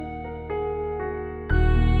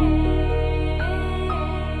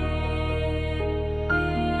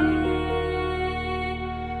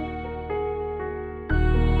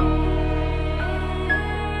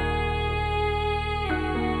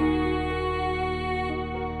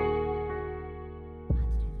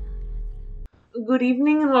good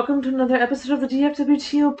evening, and welcome to another episode of the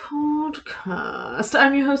DFWTO podcast.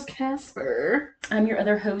 I'm your host, Casper. I'm your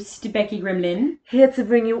other host, Becky Gremlin. Here to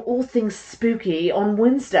bring you all things spooky on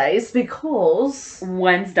Wednesdays because...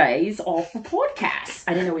 Wednesdays are for podcasts.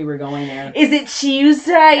 I didn't know we were going there. Is it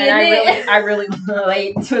Tuesday, And I really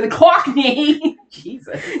relate to the Cockney.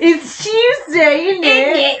 Jesus. It's Tuesday, isn't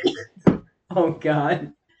it? Oh,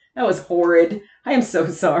 God. That was horrid. I am so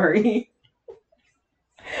sorry.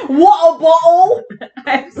 What a bottle!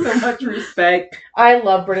 I have so much respect. I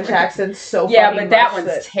love British accents so yeah, fucking but that much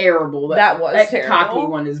one's terrible. That terrible. Cockney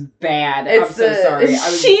one is bad. I'm so sorry.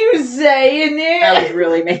 It's Tuesday, isn't it? I was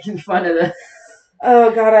really making fun of the...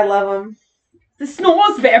 Oh, God, I love them. The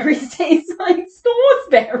Snoresberries taste like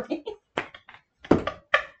Snoresberry.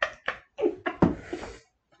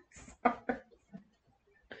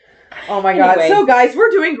 Oh my God. So guys, we're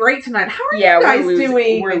doing great tonight. How are you guys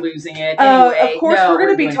doing? We're losing it. Anyway, of course, we're going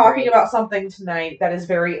to be talking about something tonight that is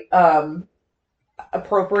very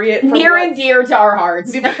appropriate. Near and dear to our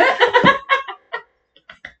hearts.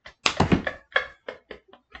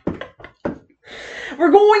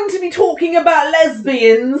 We're going to be talking about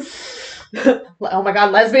lesbians. Oh my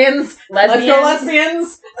God, lesbians. Let's go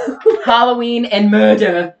lesbians. Halloween and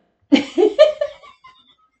murder.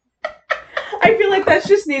 I feel like that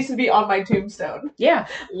just needs to be on my tombstone. Yeah.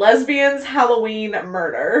 Lesbians, Halloween,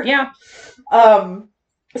 murder. Yeah.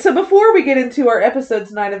 So before we get into our episode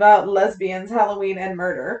tonight about lesbians, Halloween, and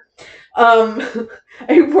murder,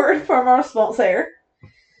 a word from our sponsor.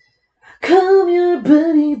 Calm your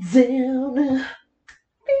body down.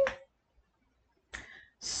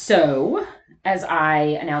 So, as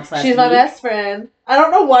I announced last week... She's my best friend. I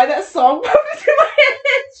don't know why that song popped into my head.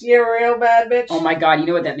 You're a real bad bitch. Oh my God, you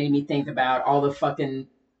know what that made me think about? All the fucking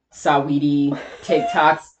Saweetie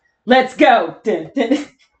TikToks. Let's go! Dun, dun.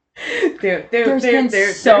 There's been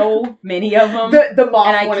so many of them. The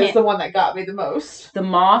moth one is the one that got me the most. The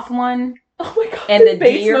moth one. Oh my God, and the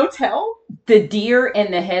Bates deer, Motel? The deer in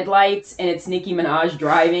the headlights, and it's Nicki Minaj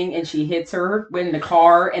driving, and she hits her in the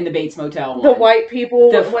car, and the Bates Motel one. The white people,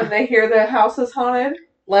 when they hear the house is haunted.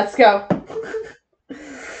 Let's go.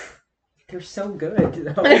 They're so good,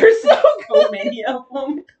 though. There's so many of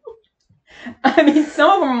them. I mean, some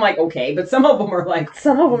of them I'm like, okay, but some of them are like...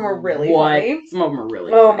 Some of them are really funny. Some of them are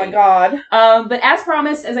really funny. My God. But as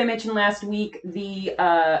promised, as I mentioned last week,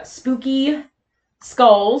 the spooky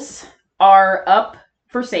skulls are up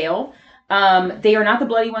for sale. They are not the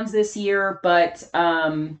bloody ones this year, but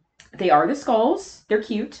they are the skulls. They're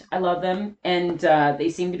cute. I love them. And they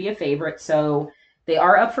seem to be a favorite. So they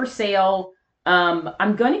are up for sale.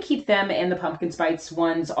 I'm going to keep them and the pumpkin spice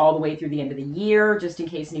ones all the way through the end of the year, just in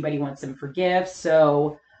case anybody wants them for gifts.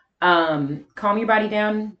 So Calm Your Body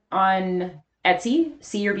Down on Etsy,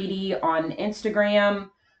 See Your BD on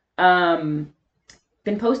Instagram.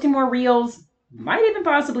 Been posting more reels. Might even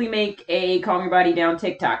possibly make a Calm Your Body Down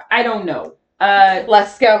TikTok. I don't know.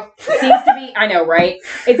 Let's go. Seems to be, I know, right?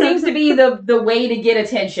 It seems to be the way to get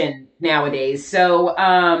attention nowadays. So,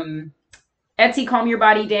 Etsy, Calm Your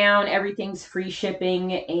Body Down. Everything's free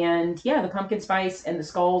shipping. And yeah, the pumpkin spice and the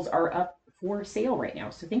skulls are up for sale right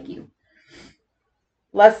now. So thank you.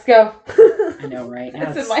 Let's go. I know, right? Now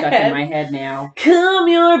it's it's stuck in my head now. Calm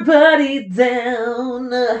your body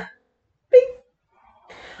down. Bing.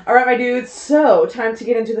 All right, my dudes. So, time to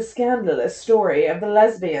get into the scandalous story of the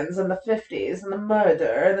lesbians in the 50s and the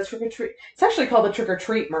murder and the trick-or-treat. It's actually called the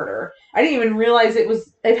trick-or-treat murder. I didn't even realize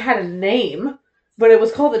it had a name. But it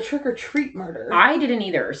was called the trick-or-treat murder. I didn't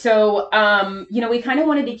either. So, we kind of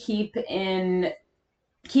wanted to keep in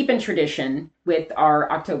tradition with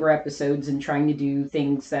our October episodes and trying to do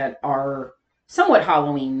things that are somewhat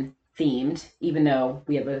Halloween themed, even though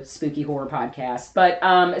we have a spooky horror podcast. But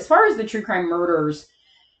as far as the true crime murders,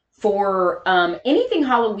 for anything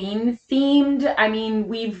Halloween themed, I mean,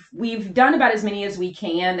 we've done about as many as we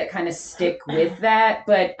can that kind of stick with that.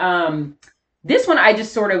 But this one I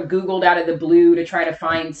just sort of Googled out of the blue to try to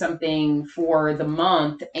find something for the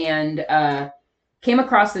month, and came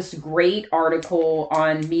across this great article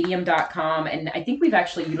on medium.com, and I think we've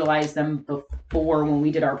actually utilized them before when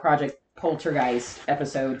we did our Project Poltergeist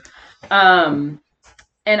episode. And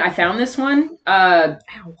I found this one. The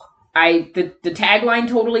tagline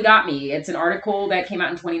totally got me. It's an article that came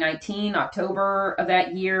out in 2019, October of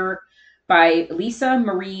that year, by Lisa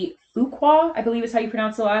Marie Fuqua, I believe is how you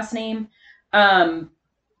pronounce the last name.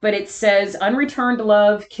 But it says, Unreturned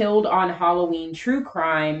Love Killed on Halloween True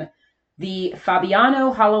Crime. The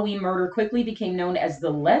Fabiano Halloween murder quickly became known as the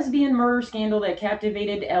lesbian murder scandal that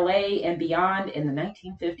captivated LA and beyond in the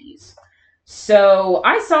 1950s. So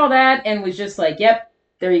I saw that and was just like, yep,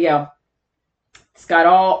 there you go. It's got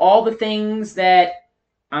all the things that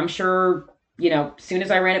I'm sure, as soon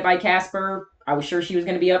as I ran it by Casper, I was sure she was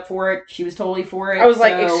going to be up for it. She was totally for it. I was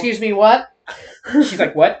like, excuse me, what? She's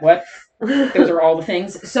like, what? Those are all the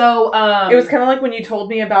things. So, it was kind of like when you told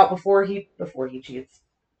me about before he cheats.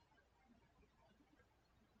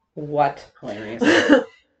 What? Hilarious.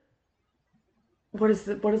 What is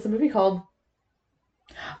the movie called?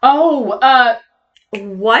 Oh,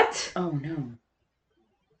 what? Oh no.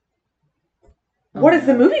 What is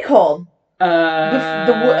the movie called?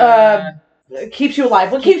 Keeps You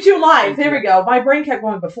Alive. What keeps you alive? There we go. My brain kept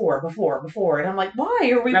going before, and I'm like,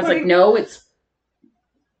 why are we? And I was like, no, it's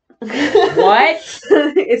what?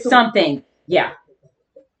 It's something. Yeah.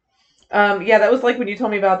 Yeah, that was like when you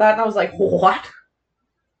told me about that, and I was like, what?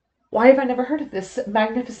 Why have I never heard of this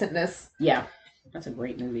magnificentness? Yeah. That's a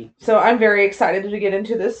great movie. So I'm very excited to get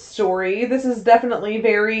into this story. This is definitely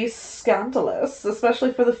very scandalous,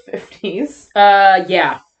 especially for the 50s.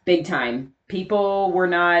 Yeah, big time. People were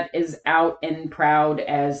not as out and proud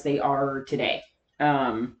as they are today.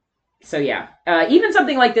 So yeah, even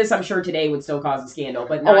something like this, I'm sure today would still cause a scandal,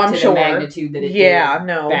 but not to the magnitude that it did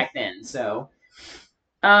back then. So,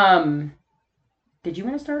 did you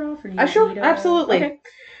want to start off? Or sure, absolutely. Okay.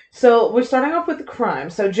 So we're starting off with the crime.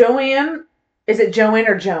 So Joanne. Is it Joanne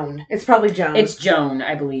or Joan? It's probably Joan. It's Joan,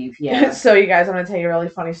 I believe, yeah. So, you guys, I'm going to tell you a really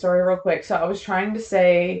funny story real quick. So, I was trying to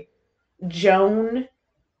say Joan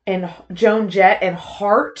Jett and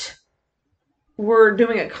Hart were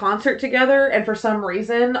doing a concert together, and for some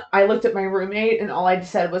reason, I looked at my roommate, and all I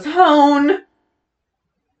said was, Hone!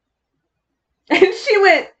 And she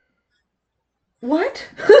went, what?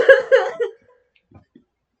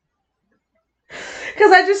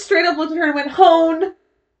 Because I just straight up looked at her and went, Hone!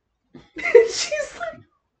 She's like,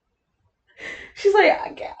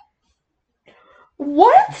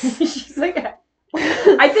 what? She's like,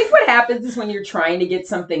 I think what happens is when you're trying to get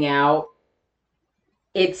something out,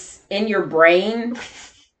 it's in your brain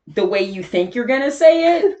the way you think you're going to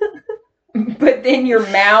say it, but then your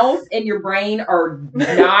mouth and your brain are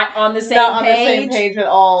not on the same not page. On the same page at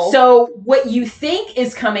all. So what you think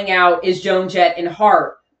is coming out is Joan Jett and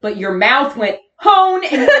Hart, but your mouth went, Hone,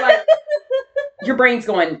 and you're like, your brain's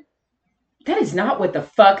going, that is not what the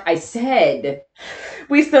fuck I said.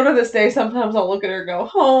 We still to this day, sometimes I'll look at her and go,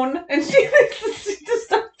 Hone, and she just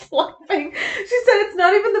starts laughing. She said it's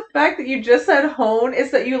not even the fact that you just said hone, it's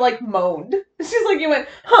that you like moaned. She's like, you went,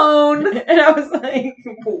 Hone. And I was like,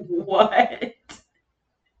 what?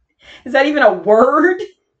 Is that even a word?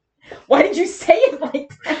 Why did you say it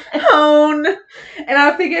like that? Hone. And I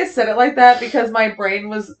think I said it like that because my brain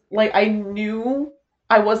was like, I knew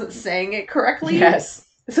I wasn't saying it correctly. Yes.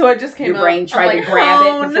 So it just came Your brain tried to grab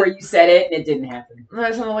it before you said it, and it didn't happen. And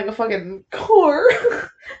I sounded like a fucking car.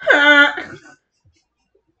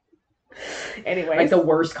 Anyway. Like the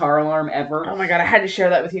worst car alarm ever. Oh my god, I had to share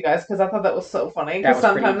that with you guys because I thought that was so funny. Because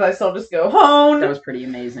sometimes I still just go, Hone. That was pretty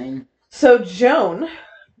amazing. So Joan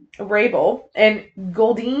Rabel and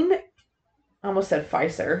Goldine, I almost said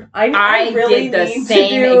Pfizer. I really did the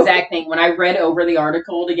same exact thing. When I read over the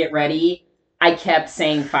article to get ready, I kept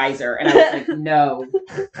saying Pfizer, and I was like,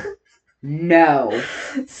 no.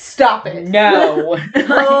 Stop it. No.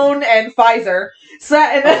 Hone and Pfizer. So,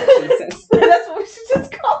 and Jesus. That's what we should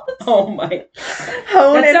just call it. Oh my.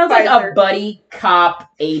 Hone that sounds Pfizer. like a buddy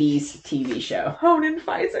cop 80s TV show. Hone and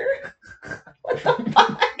Pfizer. What the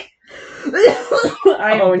fuck?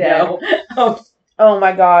 I'm dead. No. Oh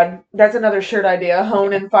my god. That's another shirt idea.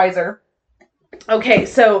 Hone and Pfizer. Okay,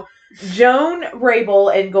 so Joan Rabel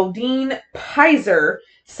and Goldine Pfizer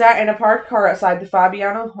sat in a parked car outside the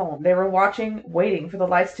Fabiano home. They were waiting for the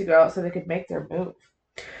lights to go out so they could make their move.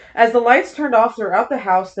 As the lights turned off throughout the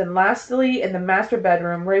house, then lastly in the master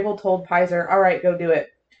bedroom, Rabel told Pfizer, all right, go do it.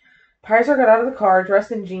 Pfizer got out of the car,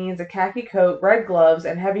 dressed in jeans, a khaki coat, red gloves,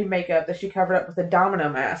 and heavy makeup that she covered up with a domino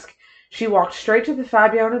mask. She walked straight to the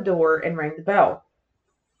Fabiano door and rang the bell.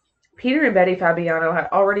 Peter and Betty Fabiano had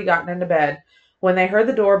already gotten into bed. When they heard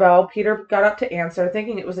the doorbell, Peter got up to answer,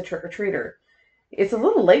 thinking it was a trick-or-treater. It's a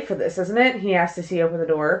little late for this, isn't it? He asked as he opened the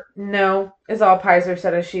door. No, is all Pfizer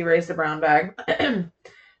said as she raised a brown bag.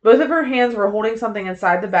 Both of her hands were holding something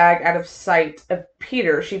inside the bag out of sight of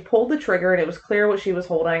Peter. She pulled the trigger, and it was clear what she was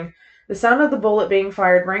holding. The sound of the bullet being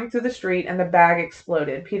fired rang through the street, and the bag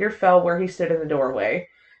exploded. Peter fell where he stood in the doorway.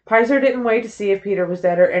 Pfizer didn't wait to see if Peter was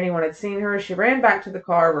dead or anyone had seen her. She ran back to the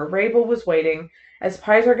car where Rabel was waiting. As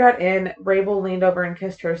Pfizer got in, Rabel leaned over and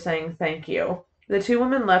kissed her, saying, thank you. The two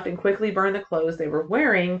women left and quickly burned the clothes they were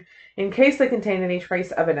wearing in case they contained any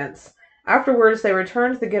trace evidence. Afterwards, they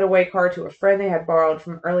returned the getaway car to a friend they had borrowed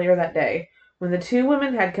from earlier that day. When the two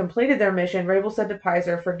women had completed their mission, Rabel said to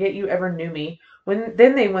Pizer, "Forget you ever knew me."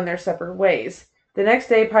 Then they went their separate ways. The next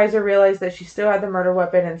day, Pizer realized that she still had the murder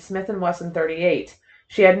weapon in Smith & Wesson 38.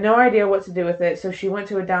 She had no idea what to do with it, so she went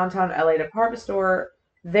to a downtown LA department store.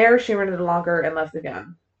 There, she rented a locker and left the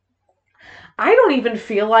gun. I don't even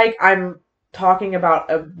feel like I'm talking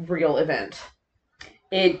about a real event.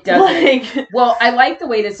 It doesn't. Well, I like the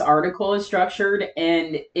way this article is structured,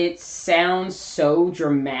 and it sounds so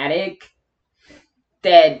dramatic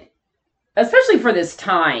that, especially for this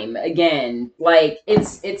time, again, like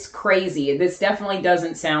it's crazy. This definitely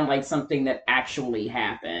doesn't sound like something that actually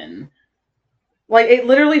happened. Like, it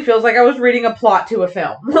literally feels like I was reading a plot to a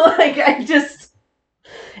film. Like,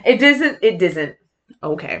 it doesn't.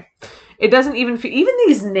 Okay. It doesn't even feel, even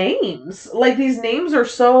these names, like, these names are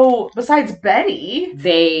so, besides Betty.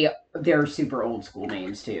 They're super old school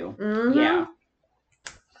names, too. Mm-hmm. Yeah.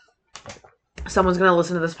 Someone's gonna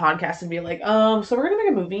listen to this podcast and be like, so we're gonna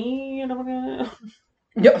make a movie, and I'm gonna...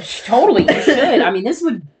 No, totally, you should. I mean, this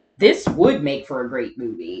would make for a great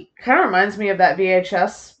movie. Kind of reminds me of that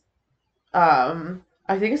VHS, I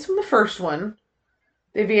think it's from the first one,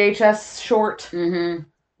 the VHS short,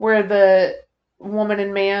 where the woman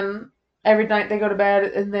and man, every night they go to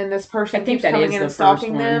bed, and then this person keeps coming in and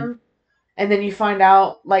stalking them, and then you find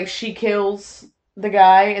out, like, she kills the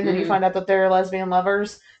guy, and then you find out that they're lesbian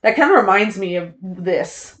lovers. That kind of reminds me of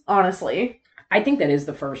this, honestly. I think that is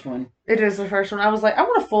the first one. It is the first one. I was like, I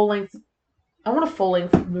want a full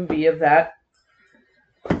length movie of that.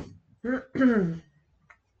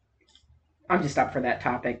 I'm just up for that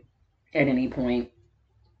topic at any point.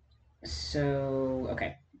 So,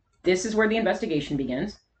 okay. This is where the investigation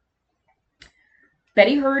begins.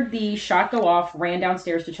 Betty heard the shot go off, ran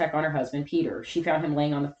downstairs to check on her husband, Peter. She found him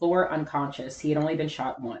laying on the floor, unconscious. He had only been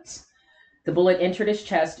shot once. The bullet entered his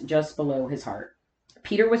chest just below his heart.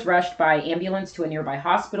 Peter was rushed by ambulance to a nearby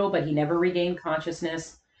hospital, but he never regained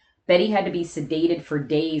consciousness. Betty had to be sedated for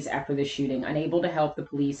days after the shooting, unable to help the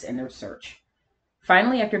police in their search.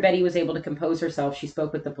 Finally, after Betty was able to compose herself, she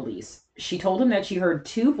spoke with the police. She told them that she heard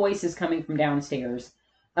two voices coming from downstairs,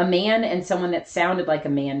 a man and someone that sounded like a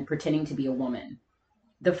man pretending to be a woman.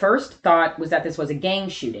 The first thought was that this was a gang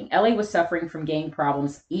shooting. LA was suffering from gang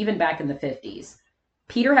problems even back in the 50s.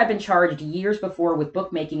 Peter had been charged years before with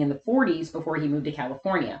bookmaking in the 40s before he moved to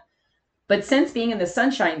California. But since being in the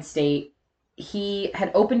Sunshine State, he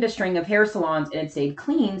had opened a string of hair salons and had stayed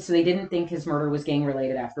clean, so they didn't think his murder was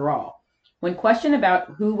gang-related after all. When questioned about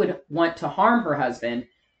who would want to harm her husband,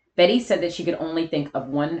 Betty said that she could only think of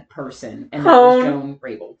one person, and that was Joan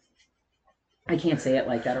Rabel. I can't say it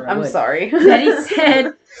like that, or I would. I'm sorry. Betty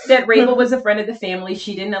said that Rabel was a friend of the family.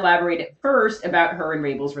 She didn't elaborate at first about her and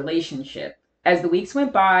Rabel's relationship. As the weeks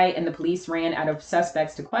went by and the police ran out of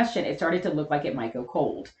suspects to question, it started to look like it might go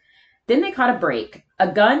cold. Then they caught a break.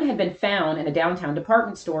 A gun had been found in a downtown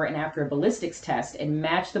department store, and after a ballistics test, it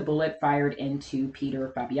matched the bullet fired into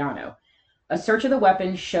Peter Fabiano. A search of the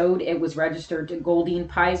weapon showed it was registered to Goldine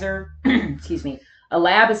Pizer, a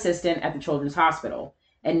lab assistant at the Children's Hospital.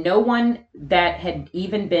 And no one that had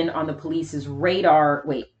even been on the police's radar,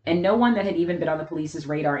 in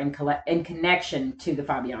connection to the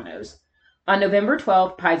Fabianos. On November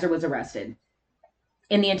 12th, Pizer was arrested.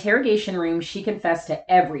 In the interrogation room, she confessed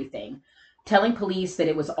to everything, telling police that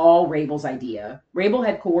it was all Rabel's idea. Rabel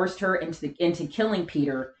had coerced her into killing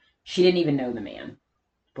Peter. She didn't even know the man.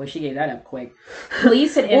 Boy, she gave that up quick.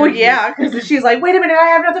 Police had interviewed... Well, yeah, because she's like, wait a minute, I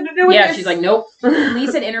have nothing to do with this. Yeah, she's like, nope.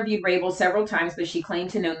 Police had interviewed Rabel several times, but she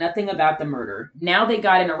claimed to know nothing about the murder. Now they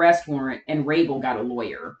got an arrest warrant, and Rabel got a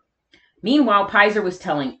lawyer. Meanwhile, Pizer was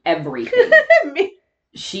telling everything.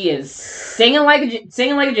 She is singing like a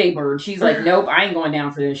jaybird. She's like, nope, I ain't going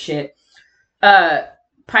down for this shit.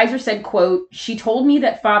 Pizer said, quote, "She told me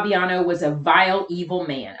that Fabiano was a vile, evil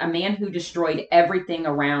man, a man who destroyed everything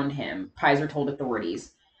around him," Pizer told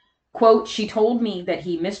authorities. Quote, "She told me that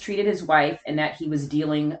he mistreated his wife and that he was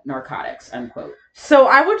dealing narcotics," unquote. So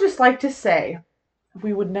I would just like to say,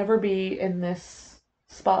 we would never be in this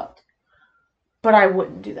spot, but I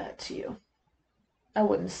wouldn't do that to you. I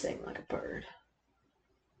wouldn't sing like a bird.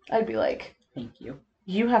 I'd be like, thank you.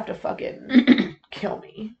 You have to fucking kill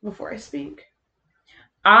me before I speak.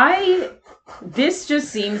 This just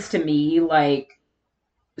seems to me like,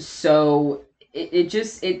 so...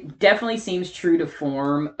 It definitely seems true to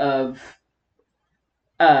form of,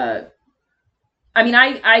 I mean,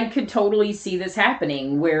 I could totally see this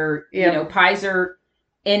happening where, you know, Pizer,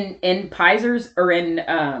 in Pizer's, or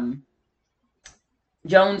in,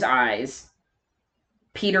 Joan's eyes,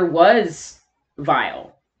 Peter was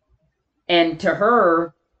vile. And to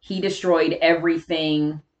her, he destroyed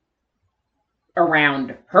everything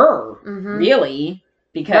around her, really,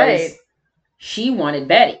 because she wanted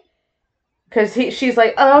Betty. Because she's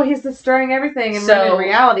like, oh, he's destroying everything, and in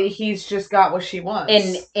reality, he's just got what she wants.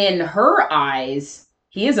 In her eyes,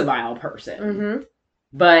 he is a vile person,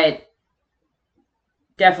 but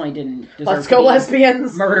definitely didn't deserve Let's go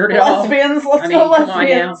lesbians. Murdered at all. Lesbians, let's go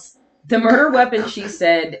lesbians. The murder weapon, she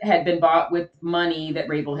said, had been bought with money that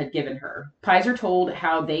Rabel had given her. Pizer told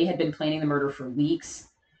how they had been planning the murder for weeks.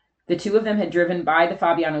 The two of them had driven by the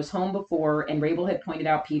Fabianos' home before, and Rabel had pointed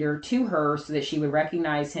out Peter to her so that she would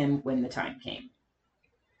recognize him when the time came.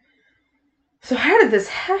 So how did this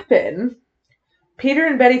happen? Peter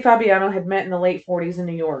and Betty Fabiano had met in the late 40s in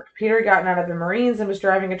New York. Peter had gotten out of the Marines and was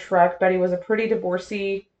driving a truck. Betty was a pretty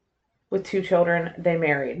divorcee with 2 children. They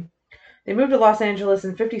married. They moved to Los Angeles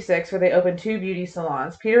in 56, where they opened 2 beauty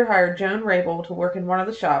salons. Peter hired Joan Rabel to work in one of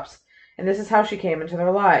the shops, and this is how she came into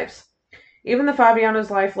their lives. Even the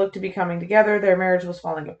Fabianos' life looked to be coming together. Their marriage was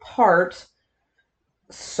falling apart.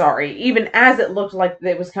 Even as it looked like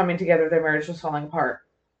it was coming together, their marriage was falling apart.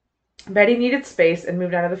 Betty needed space and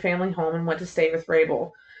moved out of the family home and went to stay with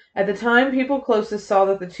Rabel. At the time, people closest saw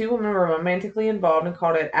that the 2 women were romantically involved and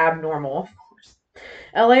called it abnormal. Of course.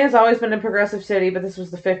 LA has always been a progressive city, but this was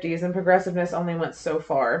the 50s, and progressiveness only went so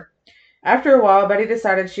far. After a while, Betty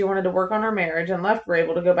decided she wanted to work on her marriage and left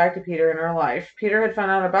Rabel to go back to Peter in her life. Peter had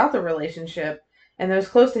found out about the relationship, and those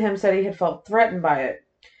close to him said he had felt threatened by it.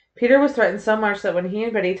 Peter was threatened so much that when he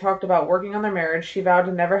and Betty talked about working on their marriage, she vowed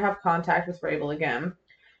to never have contact with Rabel again.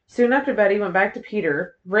 Soon after Betty went back to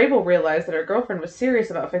Peter, Rabel realized that her girlfriend was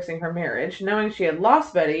serious about fixing her marriage. Knowing she had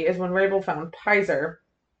lost Betty is when Rabel found Pizer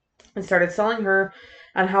and started selling her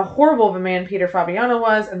on how horrible of a man Peter Fabiano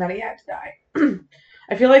was and that he had to die.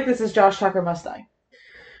 I feel like this is Josh Tucker Must Die.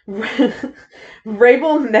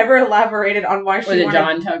 Rabel never elaborated on why she wanted... Was it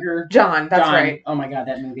John Tucker? John, that's right. Oh my god,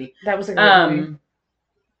 that movie. That was a great movie.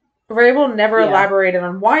 Rabel never elaborated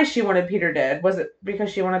on why she wanted Peter dead. Was it because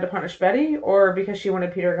she wanted to punish Betty or because she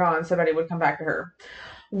wanted Peter gone so Betty would come back to her?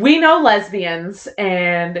 We know lesbians,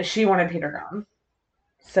 and she wanted Peter gone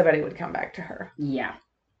so Betty would come back to her. Yeah,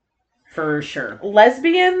 for sure.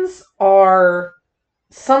 Lesbians are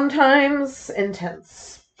sometimes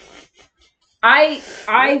intense. I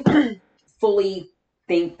fully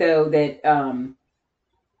think, though, that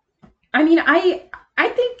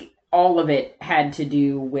I think all of it had to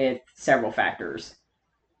do with several factors.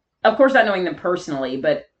 Of course, not knowing them personally,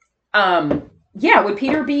 but would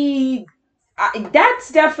Peter be...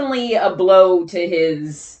 that's definitely a blow to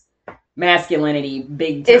his masculinity,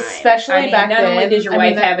 big time. Especially back then. Not only does your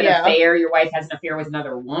wife have an affair, your wife has an affair with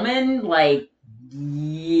another woman. Like,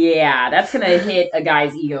 yeah, that's going to hit a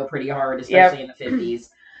guy's ego pretty hard, especially in the 50s.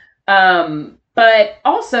 But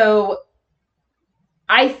also,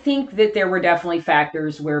 I think that there were definitely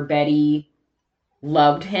factors where Betty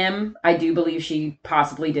loved him. I do believe she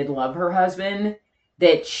possibly did love her husband,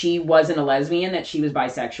 that she wasn't a lesbian, that she was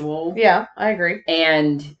bisexual. Yeah, I agree.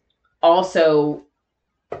 And also,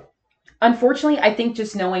 unfortunately, I think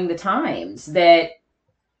just knowing the times, that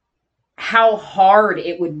how hard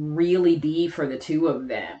it would really be for the 2 of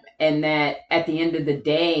them. And that at the end of the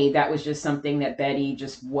day, that was just something that Betty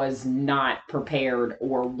just was not prepared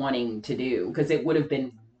or wanting to do. Because it would have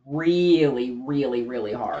been really, really,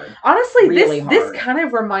 really hard. Honestly, this kind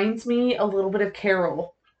of reminds me a little bit of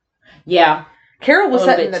Carol. Yeah. Carol was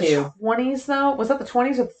set in the 20s, though. Was that the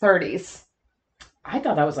 20s or the 30s? I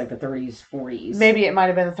thought that was like the 30s, 40s. Maybe it might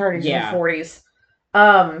have been the 30s or the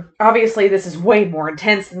 40s. Obviously, this is way more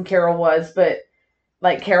intense than Carol was, but...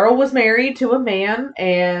 Like, Carol was married to a man,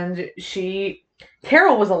 and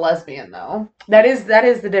Carol was a lesbian, though. That is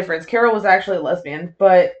the difference. Carol was actually a lesbian,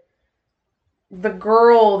 but the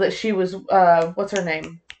girl that she was, what's her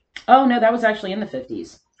name? Oh, no, that was actually in the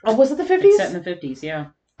 50s. Oh, was it the 50s? It's set in the 50s, yeah.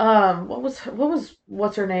 What's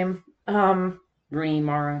her name? Rooney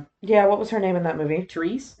Mara. Yeah, what was her name in that movie?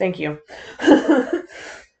 Therese? Thank you. Or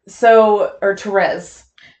Therese.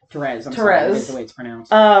 Therese, I'm sorry, that's the way it's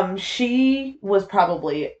pronounced. She was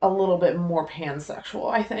probably a little bit more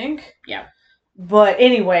pansexual, I think. Yeah. But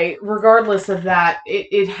anyway, regardless of that,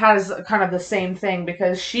 it has kind of the same thing,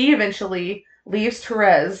 because she eventually leaves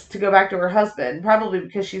Therese to go back to her husband, probably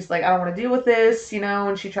because she's like, I don't want to deal with this,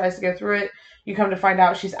 and she tries to go through it. You come to find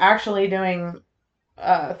out she's actually doing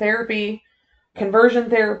therapy, conversion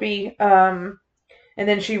therapy, and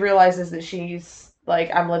then she realizes that she's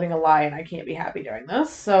like, I'm living a lie and I can't be happy doing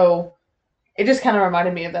this. So it just kind of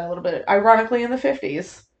reminded me of that a little bit, ironically, in the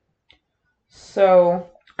 50s. So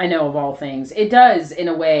I know, of all things. It does, in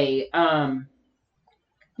a way.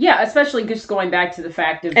 Yeah, especially just going back to the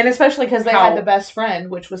fact of And especially because they how had the best friend,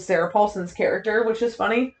 which was Sarah Paulson's character, which is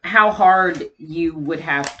funny. how hard you would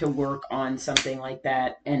have to work on something like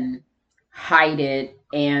that and hide it.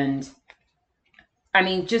 And I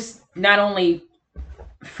mean, just not only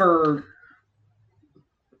for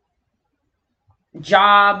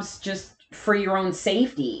jobs, just for your own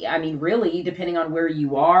safety. I mean, really, depending on where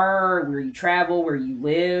you are, where you travel, where you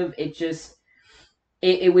live,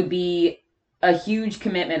 it would be a huge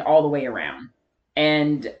commitment all the way around.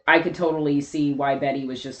 And I could totally see why Betty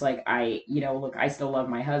was just like, look, I still love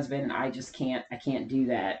my husband. I can't do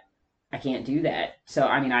that. I can't do that. So,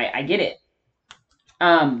 I mean, I get it.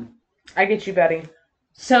 Um, I get you, Betty.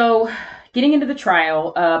 so getting into the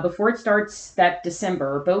trial, before it starts that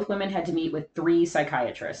December, both women had to meet with 3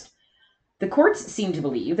 psychiatrists. The courts seemed to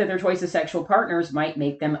believe that their choice of sexual partners might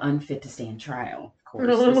make them unfit to stand trial. Of course,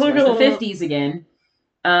 this was the 50s again.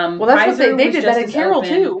 Well, that's what they did that in Carol,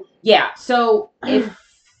 too. Yeah, so if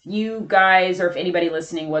you guys, or if anybody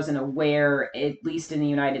listening wasn't aware, at least in the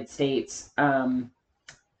United States,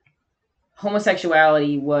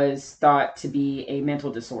 homosexuality was thought to be a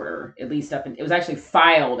mental disorder, at least it was actually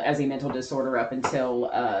filed as a mental disorder up until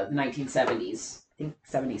the 1970s. I think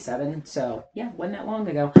 77. So, yeah, wasn't that long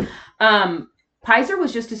ago. Pizer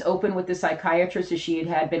was just as open with the psychiatrist as she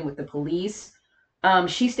had been with the police.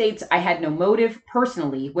 She states, I had no motive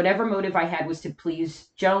personally. Whatever motive I had was to please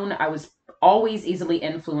Joan. I was always easily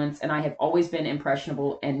influenced, and I have always been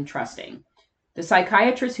impressionable and trusting. The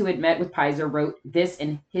psychiatrist who had met with Pizer wrote this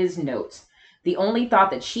in his notes. The only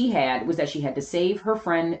thought that she had was that she had to save her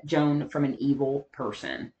friend Joan from an evil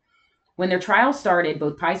person. When their trial started,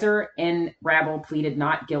 both Pizer and Rabble pleaded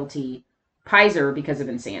not guilty. Pizer because of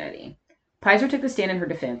insanity. Pizer took the stand in her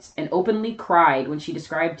defense and openly cried when she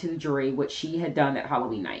described to the jury what she had done that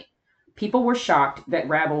Halloween night. People were shocked that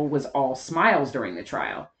Rabble was all smiles during the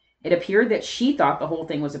trial. It appeared that she thought the whole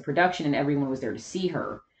thing was a production and everyone was there to see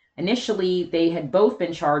her. Initially, they had both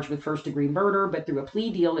been charged with first-degree murder, but through a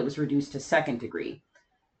plea deal, it was reduced to second degree.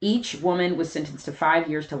 Each woman was sentenced to 5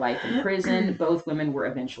 years to life in prison. Both women were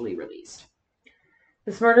eventually released.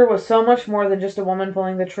 This murder was so much more than just a woman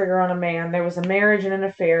pulling the trigger on a man. There was a marriage and an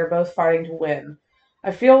affair, both fighting to win.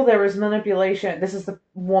 I feel there was manipulation. This is the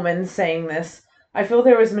woman saying this. I feel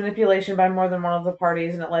there was manipulation by more than one of the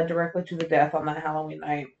parties, and it led directly to the death on that Halloween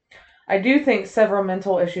night. I do think several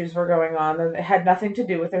mental issues were going on that had nothing to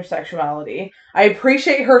do with their sexuality. I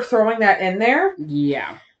appreciate her throwing that in there.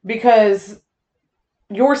 Yeah. Because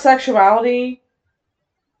your sexuality,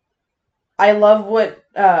 I love what,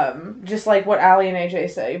 just like what Allie and AJ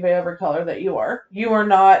say, be every color that you are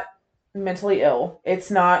not mentally ill.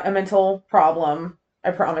 It's not a mental problem.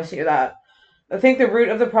 I promise you that. I think the root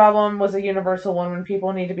of the problem was a universal one. When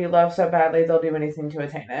people need to be loved so badly, they'll do anything to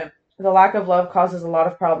attain it. The lack of love causes a lot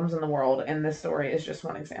of problems in the world, and this story is just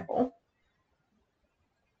one example.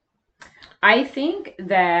 I think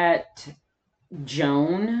that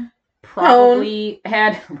Joan probably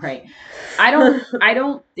had right. I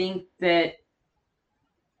don't think that.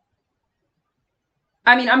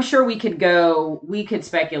 I mean, I'm sure we could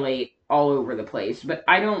speculate all over the place, but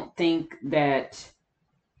I don't think that.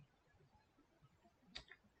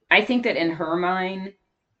 I think that in her mind,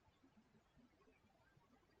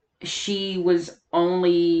 she was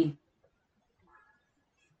only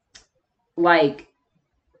like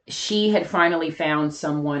she had finally found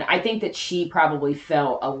someone. I think that she probably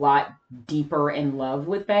fell a lot deeper in love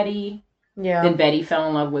with Betty than Betty fell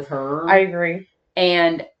in love with her. I agree.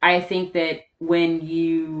 And I think that when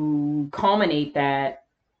you culminate that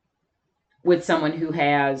with someone who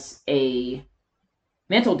has a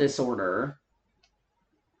mental disorder,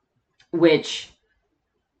 which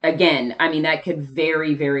again, I mean, that could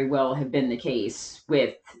very, very well have been the case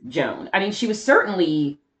with Joan. I mean, she was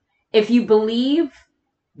certainly, if you believe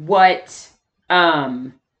what Pizer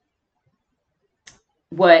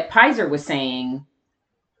was saying,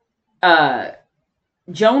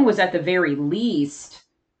 Joan was at the very least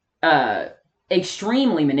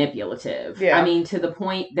extremely manipulative. Yeah. I mean, to the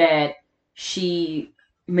point that she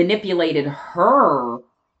manipulated her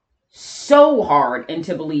so hard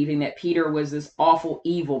into believing that Peter was this awful,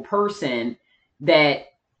 evil person that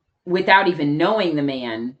without even knowing the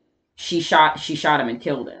man, she shot him and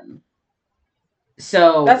killed him.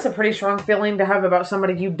 So that's a pretty strong feeling to have about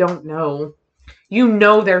somebody you don't know. You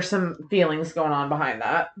know there's some feelings going on behind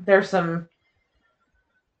that. There's some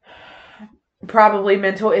probably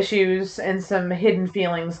mental issues and some hidden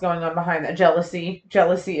feelings going on behind that. Jealousy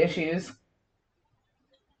issues.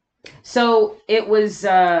 So it was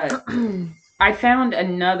I found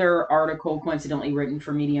another article coincidentally written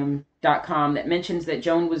for medium.com that mentions that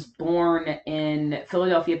Joan was born in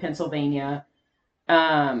Philadelphia, Pennsylvania, in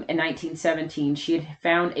 1917. She had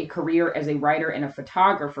found a career as a writer and a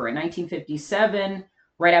photographer. In 1957,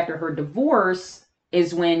 right after her divorce,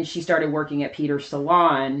 is when she started working at Peter's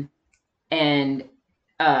Salon, and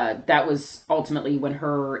that was ultimately when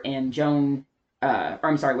her and when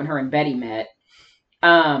her and Betty met.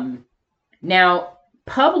 Now,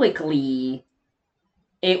 publicly,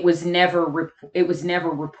 it was never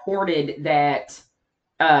reported that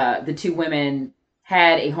the two women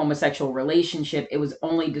had a homosexual relationship. It was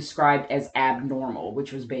only described as abnormal,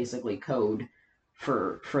 which was basically code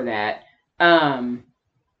for that. Now,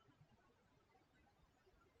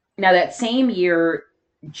 that same year,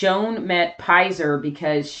 Joan met Pizer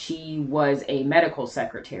because she was a medical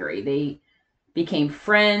secretary. They became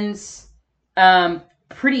friends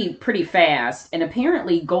pretty fast, and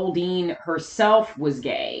apparently Goldine herself was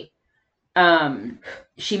gay.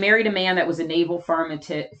 She married a man that was a naval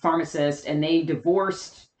pharmacist, and they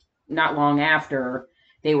divorced not long after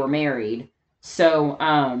they were married. So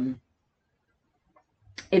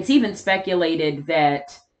it's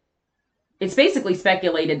basically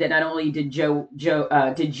speculated that not only did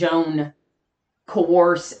Joan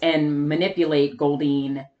coerce and manipulate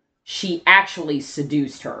Goldine, she actually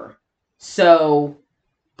seduced her. So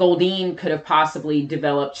Goldine could have possibly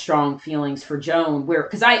developed strong feelings for Joan,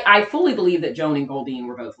 because I fully believe that Joan and Goldine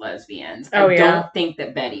were both lesbians. I don't think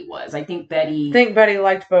that Betty was. I think Betty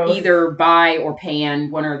liked both, either bi or pan,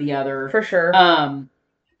 one or the other, for sure.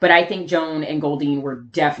 But I think Joan and Goldine were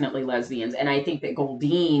definitely lesbians, and I think that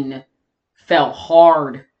Goldine fell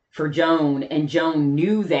hard for Joan, and Joan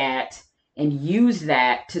knew that and used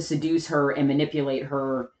that to seduce her and manipulate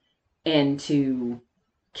her into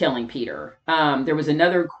killing Peter. There was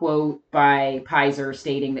another quote by Pizer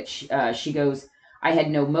stating that she goes, "I had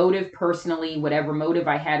no motive personally. Whatever motive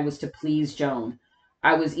I had was to please Joan.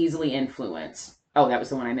 I was easily influenced." Oh, that was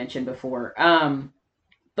the one I mentioned before.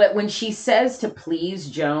 But when she says to please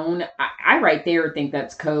Joan, I right there think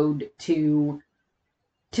that's code to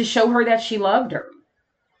show her that she loved her.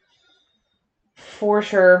 For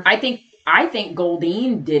sure. I think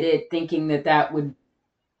Goldine did it thinking that would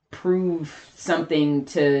prove something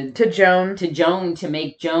to Joan to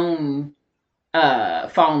make Joan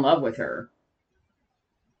fall in love with her.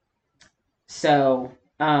 So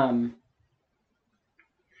 100%.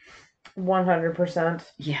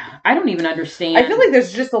 Yeah, I don't even understand. I feel like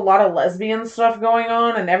there's just a lot of lesbian stuff going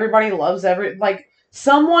on, and everybody loves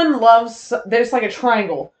someone loves. There's like a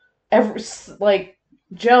triangle.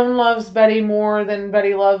 Joan loves Betty more than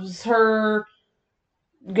Betty loves her.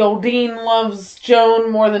 Goldine loves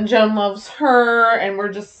Joan more than Joan loves her, and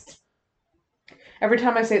we're just... Every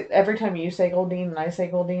time you say Goldine and I say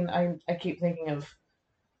Goldine, I keep thinking of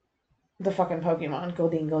the fucking Pokemon.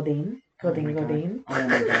 Goldine. Oh my God.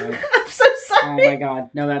 I'm so sorry. Oh my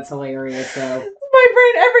God. No, that's hilarious. So my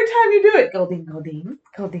brain, every time you do it, Goldine.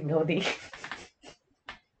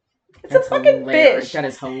 It's a fucking fish. That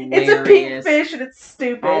is hilarious. It's a pink fish and it's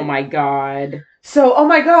stupid. Oh my God. So, oh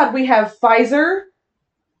my God, we have Pfizer.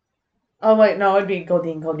 Oh wait, no, it'd be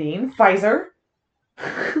Goldine. Pfizer.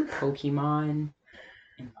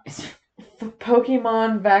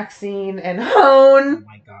 Pokemon, vaccine, and Hone. Oh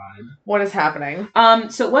my God. What is happening?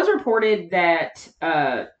 So it was reported that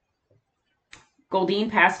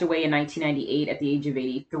Goldine passed away in 1998 at the age of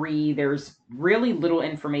 83. There's really little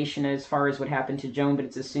information as far as what happened to Joan, but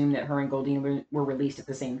it's assumed that her and Goldine were released at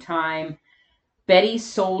the same time. Betty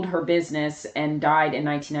sold her business and died in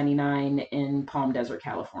 1999 in Palm Desert,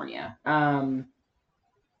 California. Now,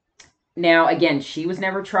 again, she was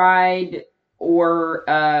never tried or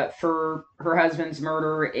for her husband's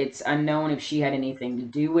murder. It's unknown if she had anything to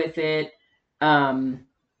do with it. I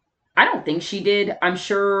don't think she did. I'm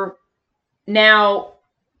sure. Now,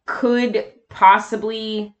 could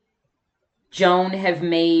possibly Joan have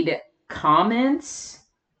made comments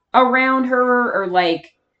around her, or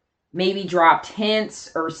maybe dropped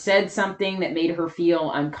hints or said something that made her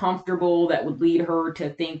feel uncomfortable that would lead her to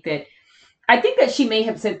think that... I think that she may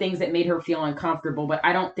have said things that made her feel uncomfortable, but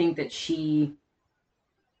I don't think that she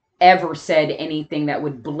ever said anything that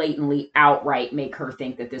would blatantly outright make her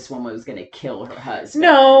think that this woman was going to kill her husband.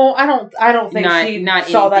 No, I don't think she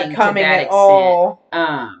saw that coming at all.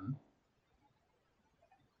 I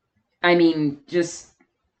mean,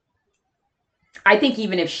 I think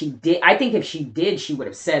even if she did, she would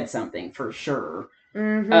have said something for sure.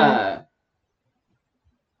 Mm-hmm.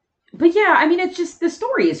 But yeah, I mean, it's just, the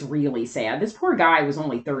story is really sad. This poor guy was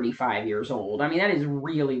only 35 years old. I mean, that is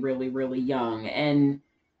really, really, really young. And,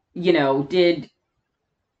 did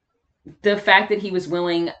the fact that he was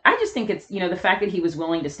willing, I just think it's, the fact that he was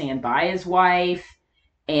willing to stand by his wife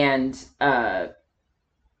and,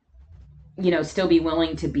 still be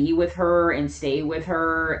willing to be with her and stay with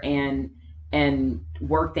her and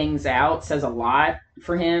work things out says a lot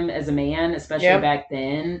for him as a man, especially Yep. back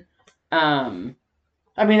then. Um,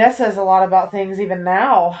 I mean, that says a lot about things even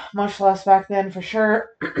now, much less back then for sure.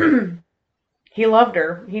 He loved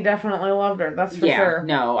her. He definitely loved her. That's for yeah, sure.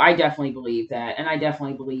 no, I definitely believe that, and I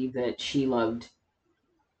definitely believe that she loved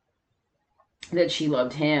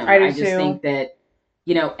him. I do I just too. think that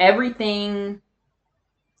everything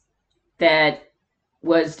that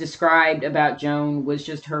was described about Joan was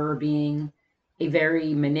just her being a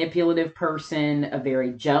very manipulative person, a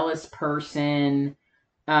very jealous person.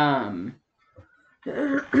 Um,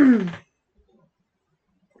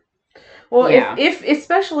 Well, yeah, if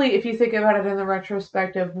especially if you think about it in the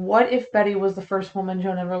retrospective, what if Betty was the first woman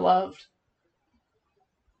Joan ever loved?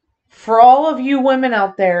 For all of you women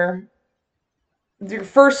out there, your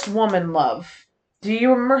first woman love. Do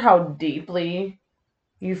you remember how deeply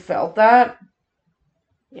you felt that?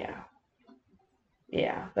 Yeah.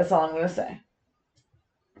 Yeah, that's all I'm going to say.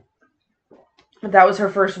 That was her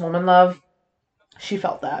first woman love. She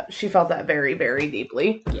felt that. She felt that very, very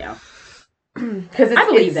deeply. yeah. Because I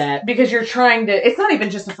believe it's that. because you're trying to. It's not even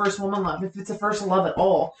just a first woman love. If it's a first love at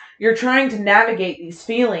all, you're trying to navigate these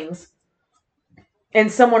feelings,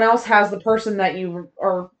 and someone else has the person that you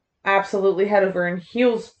are absolutely head over and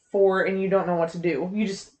heels for, and you don't know what to do. You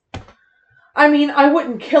just. I mean, I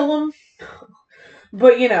wouldn't kill him,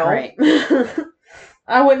 but Right.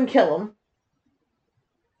 I wouldn't kill him,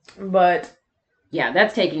 but Yeah,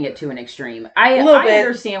 that's taking it to an extreme. a I little I bit.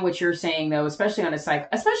 understand what you're saying though, especially on a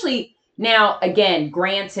especially now. Again,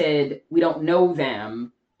 granted, we don't know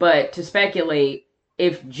them, but to speculate,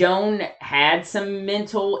 if Joan had some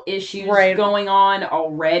mental issues Right. going on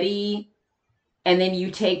already, and then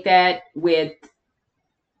you take that with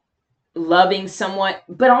loving someone,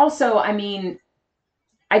 but also, I mean,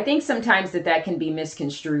 I think sometimes that can be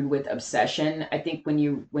misconstrued with obsession. I think when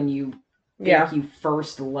you think Yeah. you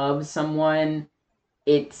first love someone,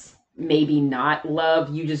 it's maybe not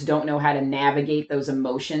love. You just don't know how to navigate those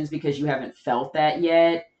emotions because you haven't felt that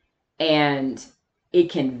yet. And it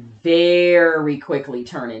can very quickly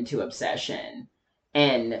turn into obsession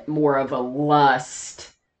and more of a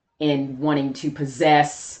lust in wanting to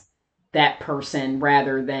possess that person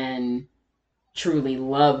rather than truly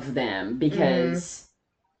love them. Mm-hmm. Because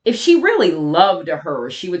if she really loved her,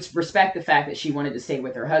 she would respect the fact that she wanted to stay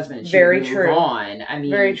with her husband and she would Very move true. on. I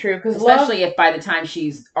Very mean, true. Because love. especially if by the time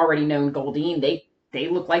she's already known Goldine, they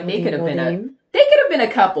look like they could Goldine, have been a Goldine. they could have been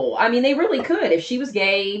a couple. I mean, they really could. If she was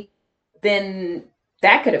gay, then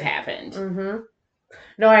that could have happened. Mm-hmm.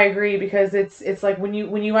 No, I agree because it's like when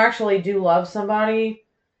you actually do love somebody,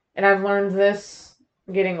 and I've learned this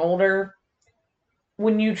getting older.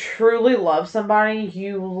 When you truly love somebody,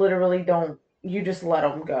 you literally don't. You just let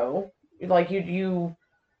them go. Like you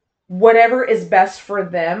whatever is best for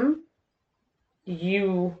them,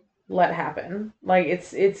 you let happen. Like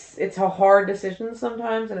it's a hard decision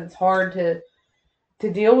sometimes, and it's hard to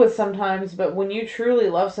deal with sometimes, but when you truly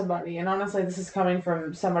love somebody, and honestly this is coming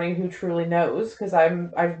from somebody who truly knows because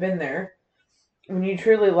I've been there. When you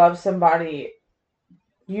truly love somebody,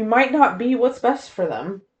 you might not be what's best for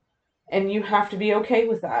them, and you have to be okay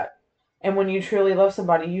with that. And when you truly love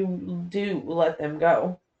somebody, you do let them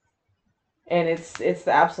go. And it's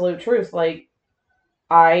the absolute truth. Like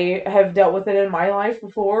I have dealt with it in my life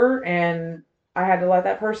before, and I had to let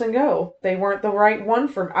that person go. They weren't the right one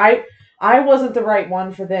for me. I wasn't the right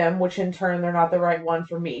one for them, which in turn they're not the right one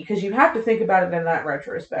for me. Because you have to think about it in that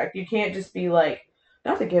retrospect. You can't just be like,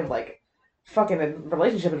 not to give like fucking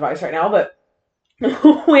relationship advice right now, but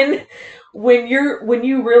when when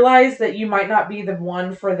you realize that you might not be the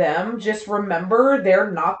one for them, just remember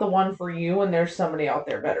they're not the one for you, and there's somebody out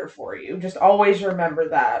there better for you. Just always remember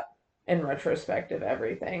that in retrospect of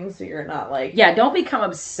everything, so you're not like, Yeah, don't become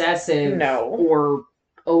obsessive no, or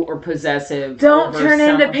possessive don't over turn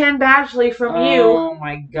into some. Penn Badgley from you. Oh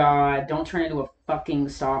my god, don't turn into a fucking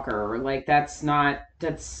stalker. Like Don't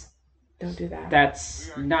do that.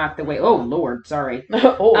 that's not the way. Oh Lord, sorry.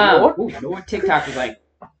 Oh Lord. Ooh, Lord, TikTok is like,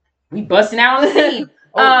 we busting out on the scene.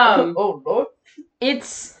 Oh, oh Lord.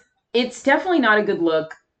 It's it's definitely not a good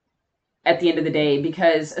look at the end of the day,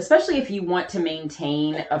 because especially if you want to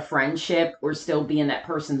maintain a friendship or still be in that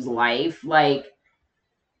person's life, like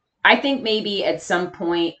I think maybe at some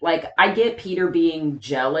point, like I get Peter being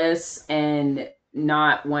jealous and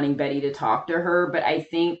not wanting Betty to talk to her, but I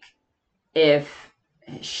think if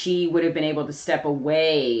she would have been able to step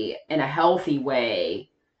away in a healthy way,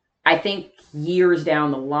 I think years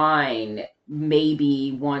down the line,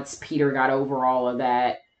 maybe once Peter got over all of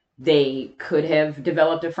that, they could have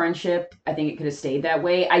developed a friendship. I think it could have stayed that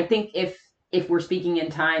way. I think if we're speaking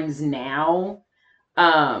in times now,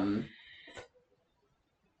 um,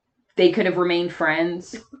 they could have remained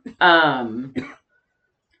friends. Um,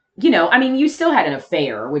 I mean, you still had an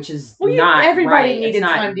affair, which is not everybody right. It's needed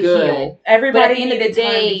not time to good. heal. Everybody But at the end of the needed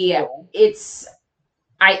time to day, heal. it's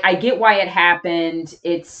I get why it happened.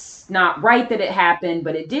 It's not right that it happened,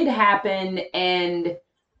 but it did happen. And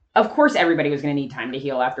of course, everybody was going to need time to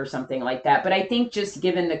heal after something like that. But I think just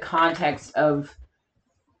given the context of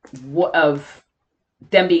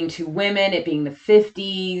them being two women, it being the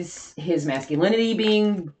 50s, his masculinity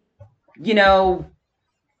being, you know,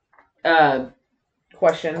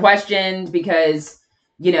 questioned because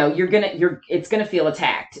it's gonna feel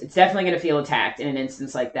attacked. It's definitely gonna feel attacked in an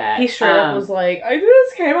instance like that. He straight up was like, I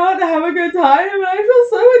just came out to have a good time and I feel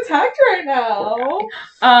so attacked right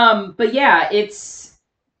now. But yeah,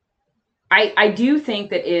 I do think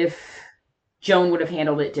that if Joan would have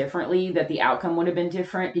handled it differently, that the outcome would have been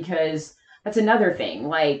different, because that's another thing.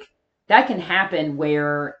 Like, that can happen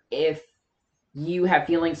where if you have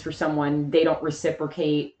feelings for someone, they don't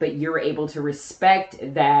reciprocate, but you're able to respect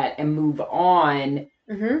that and move on.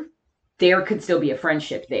 Mm-hmm. There could still be a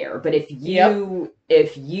friendship there. But if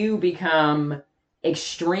you become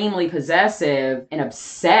extremely possessive and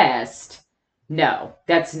obsessed, no,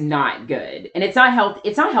 that's not good. And it's not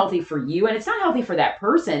healthy for you, and it's not healthy for that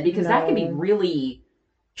person, because that can be really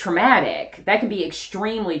traumatic. That can be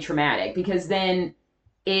extremely traumatic, because then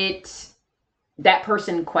that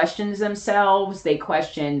person questions themselves, they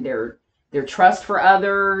question their trust for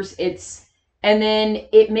others. And then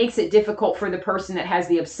it makes it difficult for the person that has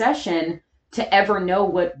the obsession to ever know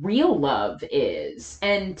what real love is,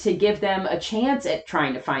 and to give them a chance at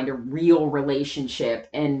trying to find a real relationship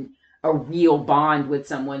and a real bond with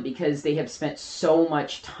someone, because they have spent so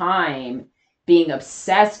much time being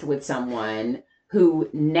obsessed with someone who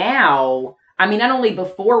now, I mean, not only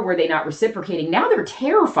before were they not reciprocating, now they're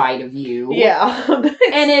terrified of you. Yeah.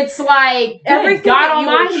 And it's like, everything God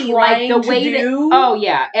Almighty, like the way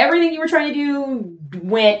that, everything you were trying to do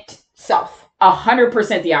went south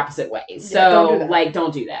 100% the opposite way. So,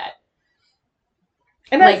 don't do that.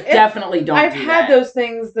 And definitely don't. I've had those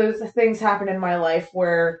things happen in my life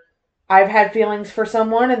where I've had feelings for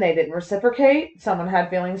someone and they didn't reciprocate. Someone had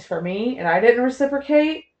feelings for me and I didn't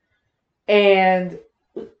reciprocate. And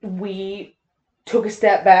we took a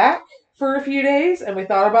step back for a few days and we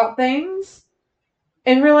thought about things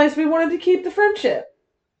and realized we wanted to keep the friendship.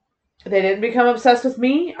 They didn't become obsessed with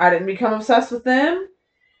me. I didn't become obsessed with them.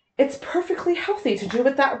 It's perfectly healthy to do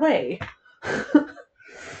it that way.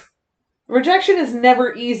 Rejection is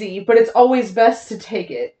never easy, but it's always best to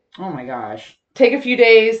take it. Oh my gosh. Take a few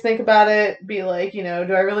days, think about it, be like, do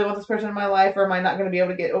I really want this person in my life, or am I not going to be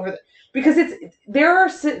able to get over that? Because there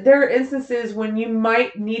are instances when you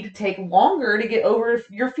might need to take longer to get over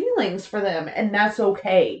your feelings for them, and that's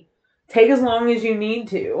okay. Take as long as you need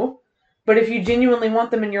to. But if you genuinely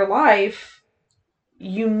want them in your life,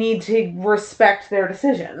 you need to respect their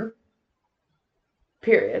decision.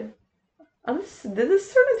 Period. Did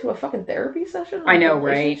this turn into a fucking therapy session? I know,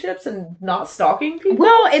 right? Relationships and not stalking people?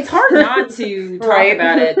 Well, it's hard not to talk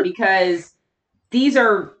about it, because these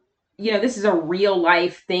are, this is a real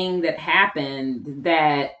life thing that happened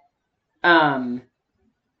that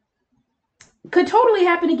could totally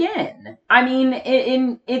happen again. I mean,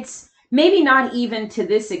 it's maybe not even to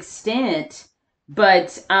this extent,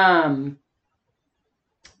 but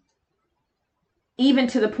even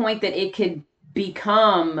to the point that it could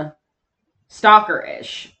become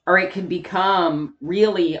stalkerish, or it could become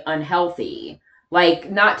really unhealthy.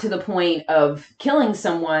 Like, not to the point of killing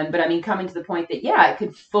someone, but I mean, coming to the point that, it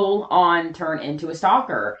could full on turn into a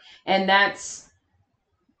stalker. And that's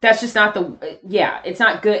just not it's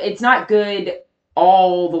not good. It's not good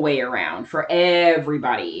all the way around for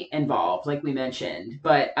everybody involved, like we mentioned.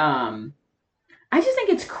 But I just think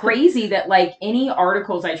it's crazy that, like, any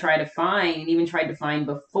articles I try to find, and even tried to find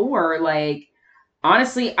before, like,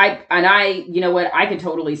 honestly, you know what, I could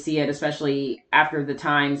totally see it, especially after the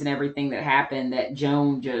times and everything that happened, that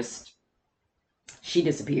Joan she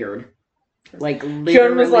disappeared. Like, literally,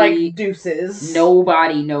 Joan was like, deuces.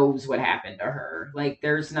 Nobody knows what happened to her. Like,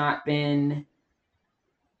 there's not been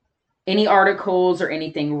any articles or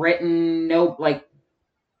anything written. Nobody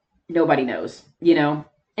knows,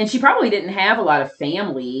 And she probably didn't have a lot of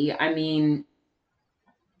family. I mean,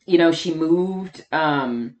 she moved,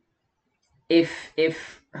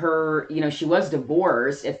 if her, she was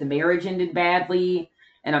divorced, if the marriage ended badly,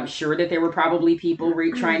 and I'm sure that there were probably people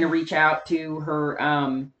trying to reach out to her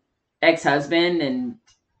ex-husband, and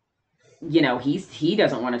he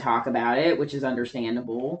doesn't want to talk about it, which is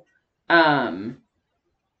understandable. Is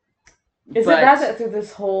it bad that through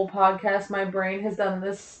this whole podcast my brain has done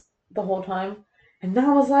this the whole time? And then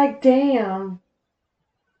I was like, damn,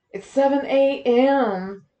 it's 7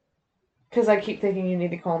 a.m. Because I keep thinking you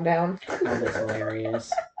need to calm down. Oh, that's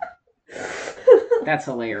hilarious. That's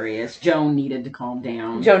hilarious. Joan needed to calm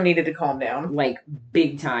down. Joan needed to calm down. Like,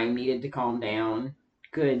 big time needed to calm down.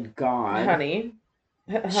 Good God. Honey.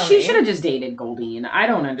 She should have just dated Goldine. I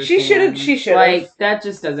don't understand. She should have. Like, that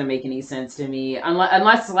just doesn't make any sense to me.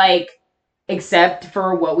 Unless, like, except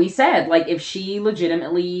for what we said. Like, if she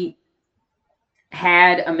legitimately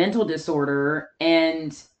had a mental disorder,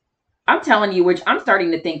 and I'm telling you, which I'm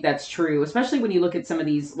starting to think that's true, especially when you look at some of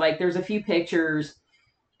these, like, there's a few pictures,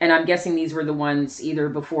 and I'm guessing these were the ones either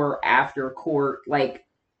before or after court, like,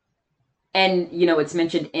 and, it's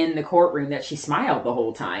mentioned in the courtroom that she smiled the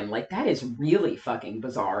whole time. Like, that is really fucking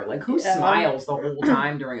bizarre. Like, who smiles the whole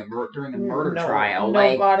time during a murder trial?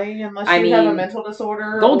 Nobody, unless you have a mental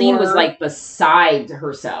disorder. Goldine was, like, beside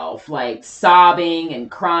herself, like, sobbing and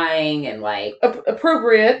crying and, like...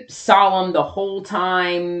 appropriate. Solemn the whole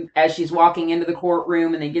time as she's walking into the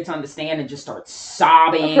courtroom, and then gets on the stand and just starts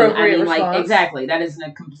sobbing. Appropriate response. Like, exactly. That is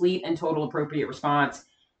a complete and total appropriate response.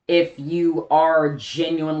 If you are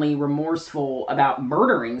genuinely remorseful about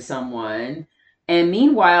murdering someone. And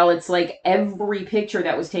meanwhile, it's like every picture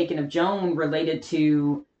that was taken of Joan related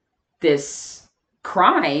to this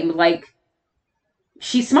crime, like,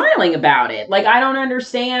 she's smiling about it. Like, I don't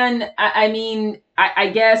understand.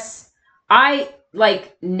 I guess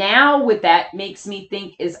now what that makes me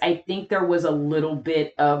think is I think there was a little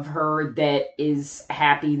bit of her that is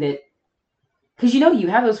happy that, because, you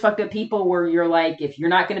have those fucked up people where you're like, if you're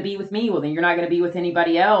not going to be with me, well, then you're not going to be with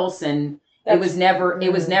anybody else. And it was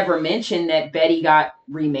never mentioned that Betty got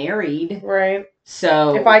remarried. Right.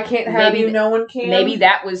 So if I can't have you, no one can. Maybe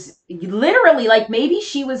that was literally, like, maybe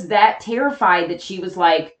she was that terrified that she was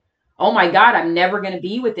like, oh my God, I'm never going to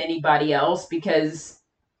be with anybody else, because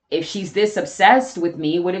if she's this obsessed with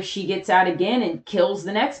me, what if she gets out again and kills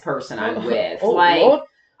the next person I'm with? Lord.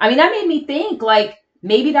 That made me think, like,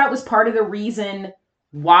 maybe that was part of the reason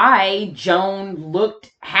why Joan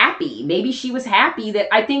looked happy. Maybe she was happy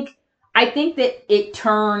that I think that it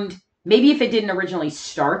turned, maybe if it didn't originally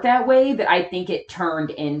start that way, that I think it turned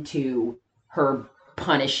into her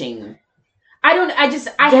punishing. I have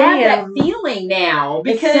that feeling now,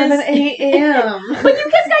 because it's 7 a.m. But I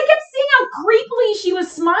kept seeing how creepily she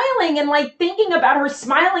was smiling, and, like, thinking about her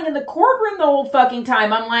smiling in the courtroom the whole fucking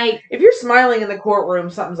time. I'm like, if you're smiling in the courtroom,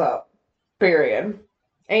 something's up. Period.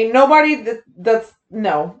 Ain't nobody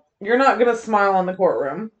no. You're not gonna smile in the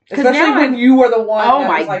courtroom, especially when you are the one. Oh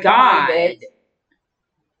my God!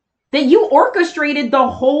 That you orchestrated the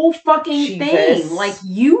whole fucking thing, like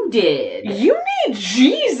you did. You need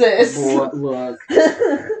Jesus. Look.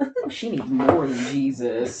 She needs more than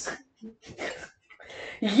Jesus.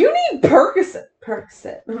 You need Percocet.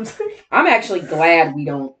 I'm actually glad we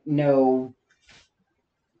don't know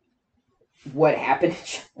what happened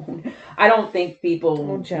to Joan. I don't think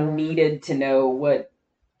people needed to know what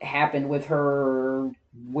happened with her,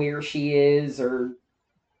 where she is, or...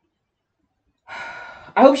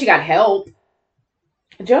 I hope she got help.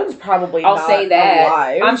 Joan's probably I'll not say that.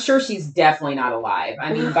 alive. I'm sure she's definitely not alive.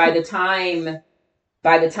 By the time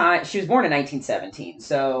she was born in 1917,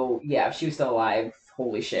 so yeah, if she was still alive,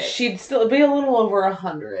 holy shit. She'd still be a little over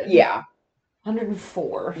 100. Yeah.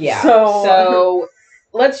 104. Yeah. So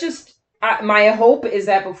let's just... my hope is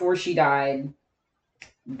that before she died,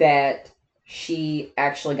 that she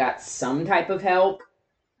actually got some type of help.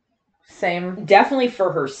 Same. Definitely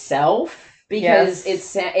for herself, because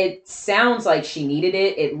it sounds like she needed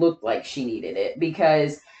it. It looked like she needed it,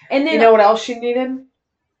 because... And then... You know what else she needed?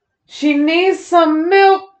 She needs some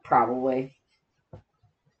milk. Probably.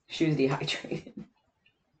 She was dehydrated.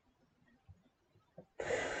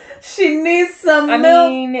 She needs some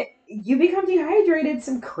milk. You become dehydrated,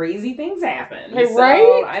 some crazy things happen. Hey,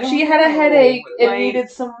 right? She had a headache and needed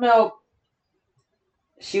some milk.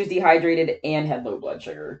 She was dehydrated and had low blood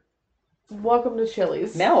sugar. Welcome to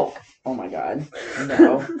Chili's. Milk. Oh my God.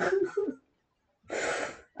 No.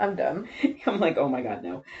 I'm done. I'm like, oh my God,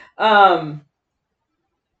 no.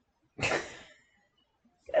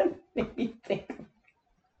 Make me think.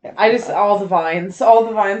 All the vines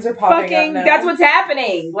are popping up now. That's what's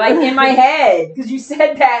happening, like, in my head, because you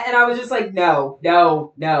said that, and I was just like, no,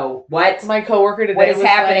 what? My coworker today what is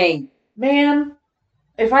happening? Like, man,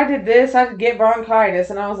 if I did this, I'd get bronchitis,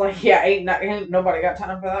 and I was like, yeah, ain't nobody got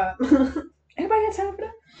time for that. Anybody got time for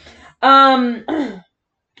that?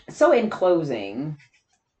 So in closing,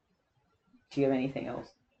 Do you have anything else?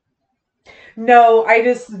 No,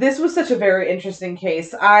 this was such a very interesting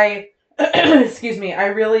case. Excuse me, I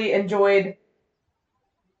really enjoyed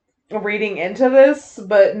reading into this,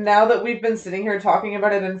 but now that we've been sitting here talking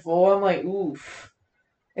about it in full, I'm like, oof.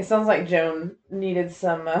 It sounds like Joan needed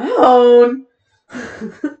some hone.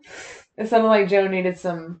 It sounded like Joan needed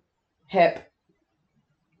some hip.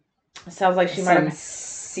 It sounds like she might Some have.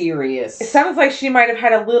 serious. It sounds like she might have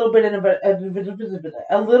had a little bit of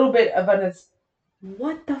a little bit of an.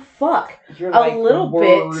 What the fuck? You're A like little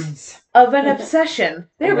words. bit of an obsession.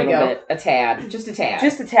 There A we little go. bit. A tad. Just a tad.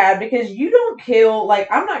 Just a tad, because you don't kill. Like,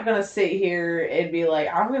 I'm not gonna sit here and be like,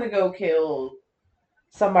 I'm gonna go kill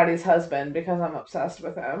somebody's husband because I'm obsessed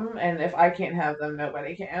with him, and if I can't have them,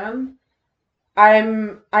 nobody can.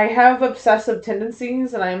 I have obsessive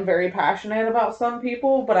tendencies, and I am very passionate about some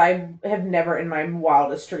people, but I have never in my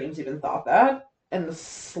wildest dreams even thought that in the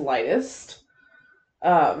slightest.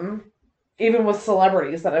 Um, Even with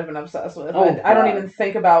celebrities that I've been obsessed with, I don't even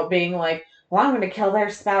think about being like, well, I'm going to kill their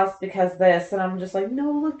spouse because this, and I'm just like,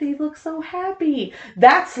 no, look, they look so happy.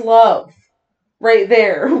 That's love. Right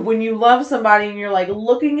there, when you love somebody and you're like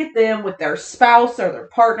looking at them with their spouse or their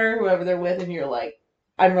partner, whoever they're with, and you're like,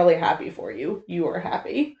 I'm really happy for you. You are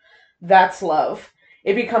happy. That's love.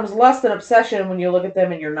 It becomes less than obsession when you look at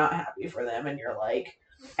them and you're not happy for them and you're like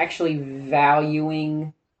actually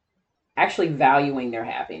valuing their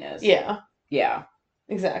happiness. Yeah. Yeah.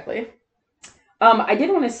 Exactly. I did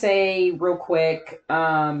want to say real quick,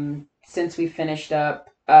 since we finished up,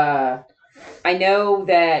 I know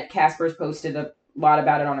that Casper's posted a lot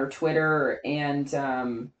about it on her Twitter, and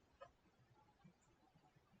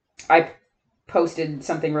I posted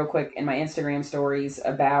something real quick in my Instagram stories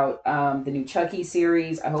about the new Chucky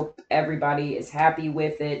series. I hope everybody is happy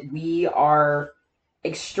with it. We are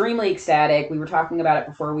extremely ecstatic. We were talking about it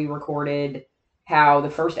before we recorded, how the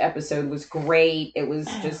first episode was great. It was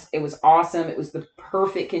awesome. It was the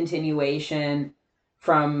perfect continuation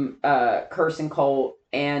from Curse and Cult,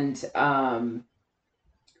 and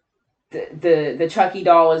the Chucky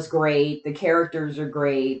doll is great. The characters are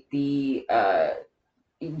great. The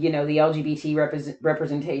the LGBT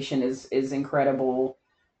representation is incredible.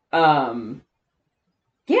 Yeah,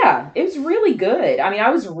 it was really good. I mean, I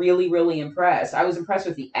was really, really impressed. I was impressed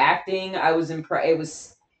with the acting. I was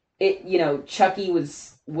impressed. Chucky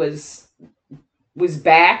was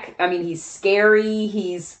back. I mean, he's scary.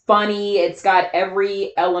 He's funny. It's got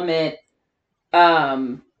every element.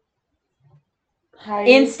 In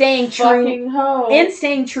staying true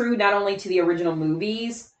not only to the original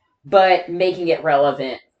movies, but making it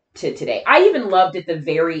relevant to today. I even loved at the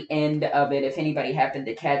very end of it, if anybody happened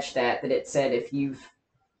to catch that it said, if you've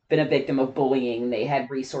been a victim of bullying, they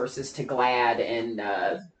had resources to GLAAD and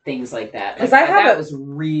things like that. Because I have a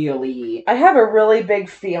really big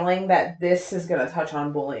feeling that this is going to touch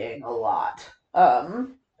on bullying a lot.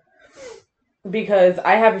 Because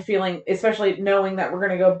I have a feeling, especially knowing that we're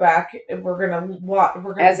going to go back, we're going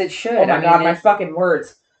to as it should. Oh my God, my fucking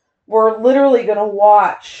words. We're literally going to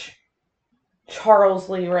watch Charles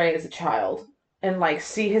Lee Ray as a child and like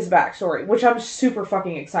see his backstory, which I'm super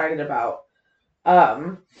fucking excited about.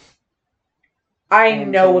 I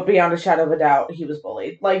know beyond a shadow of a doubt he was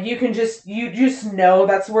bullied. Like, you just know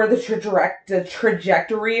that's where the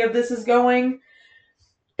trajectory of this is going,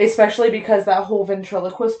 especially because that whole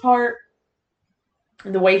ventriloquist part,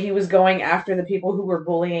 the way he was going after the people who were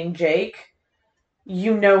bullying Jake,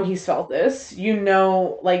 he's felt this.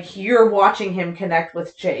 Like, you're watching him connect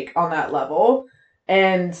with Jake on that level.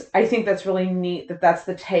 And I think that's really neat that that's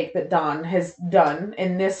the take that Don has done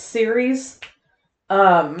in this series.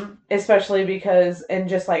 Especially because, and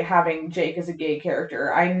just like having Jake as a gay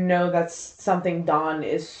character, I know that's something Don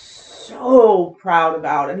is so proud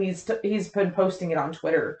about, and he's been posting it on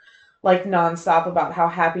Twitter like nonstop about how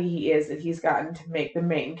happy he is that he's gotten to make the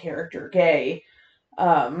main character gay.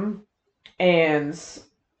 And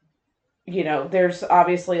there's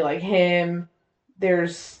obviously like him,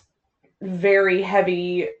 there's very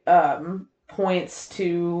heavy points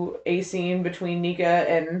to a scene between Nika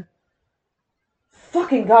and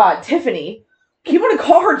fucking God, Tiffany. You want to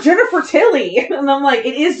call her Jennifer Tilly? And I'm like,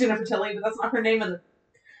 it is Jennifer Tilly, but that's not her name. Has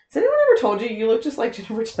anyone ever told you look just like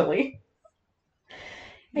Jennifer Tilly?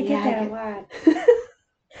 I get that a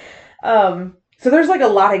lot. So there's like a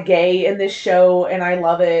lot of gay in this show, and I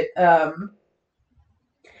love it.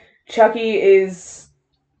 Chucky is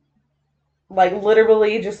like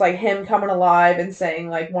literally just like him coming alive and saying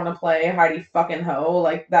like, want to play Heidi fucking ho.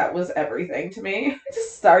 Like, that was everything to me. I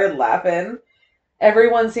just started laughing.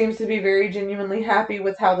 Everyone seems to be very genuinely happy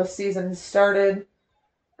with how the season has started,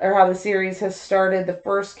 or how the series has started. The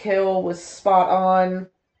first kill was spot on.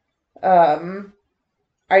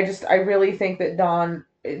 I really think that Don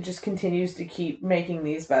it just continues to keep making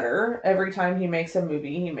these better. Every time he makes a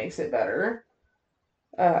movie, he makes it better.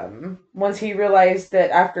 Once he realized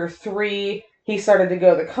that after 3, he started to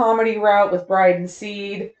go the comedy route with Bride and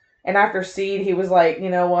Seed. And after Seed, he was like, you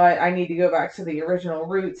know what? I need to go back to the original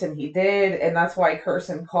roots, and he did. And that's why Curse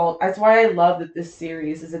and Cult. That's why I love that this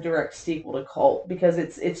series is a direct sequel to Cult, because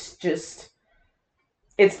it's just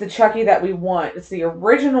it's the Chucky that we want. It's the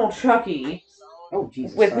original Chucky Oh,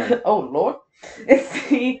 Jesus. with oh Lord, it's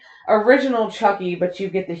the original Chucky, but you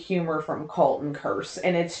get the humor from Cult and Curse,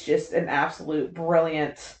 and it's just an absolute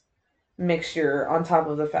brilliant mixture. On top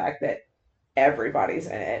of the fact that everybody's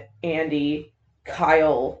in it: Andy,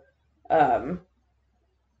 Kyle, um,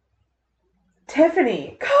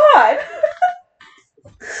 Tiffany. God,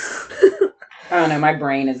 I don't know. My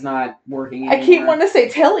brain is not working I anymore. keep wanting to say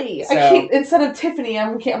Tilly. So- I keep instead of Tiffany,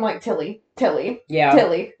 I'm like Tilly, Yeah.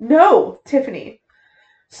 Tilly. No, Tiffany.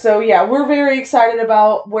 So yeah, we're very excited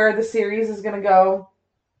about where the series is gonna go.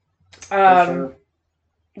 For sure.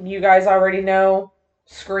 You guys already know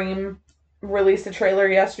Scream released a trailer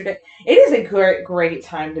yesterday. It is a great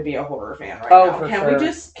time to be a horror fan right now. For Can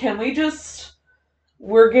sure. we just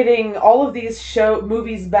we're getting all of these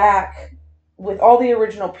movies back with all the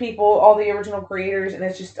original people, all the original creators, and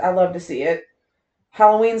it's just I love to see it.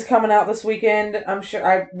 Halloween's coming out this weekend. I'm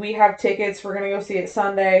sure we have tickets. We're gonna go see it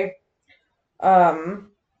Sunday.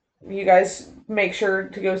 You guys make sure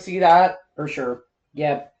to go see that. For sure.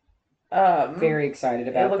 Yep. Very excited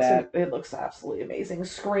about that. It looks absolutely amazing.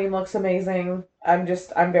 Scream looks amazing. I'm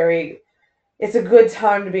very. It's a good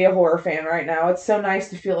time to be a horror fan right now. It's so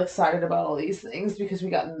nice to feel excited about all these things because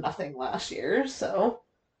we got nothing last year. So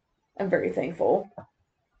I'm very thankful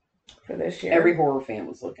for this year. Every horror fan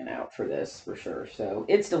was looking out for this for sure. So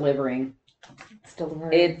it's delivering. It's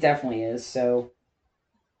delivering. It definitely is. So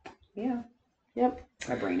yeah. Yep.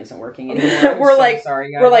 My brain isn't working anymore. We're like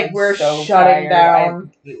sorry, guys. we're so shutting tired. I'm down.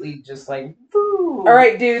 completely just like. All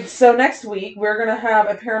right, dudes. So next week we're gonna have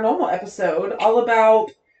a paranormal episode all about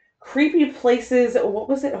creepy places. What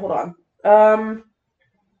was it? Hold on.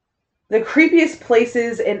 The creepiest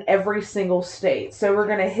places in every single state. So we're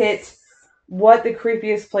gonna hit what the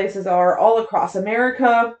creepiest places are all across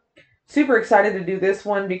America. Super excited to do this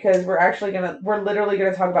one because we're literally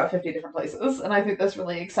gonna talk about 50 different places, and I think that's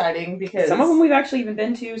really exciting because some of them we've actually even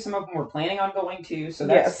been to, some of them we're planning on going to, so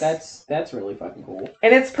that's really fucking cool.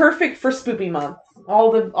 And it's perfect for Spoopy Month.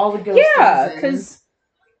 All the ghost because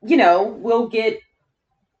we'll get.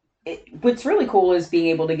 What's really cool is being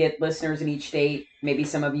able to get listeners in each state. Maybe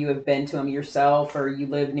some of you have been to them yourself, or you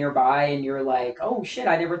live nearby, and you're like, "Oh shit,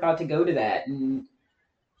 I never thought to go to that," and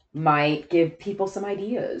might give people some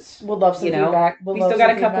ideas. We'll love some feedback. We still got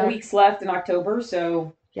a couple weeks left in October,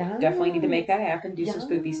 so definitely need to make that happen. Do some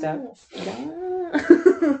spooky stuff.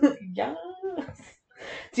 Yes. Yes.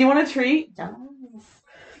 Do you want a treat? Yes.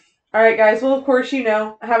 All right, guys. Well, of course,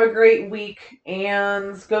 have a great week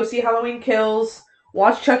and go see Halloween Kills.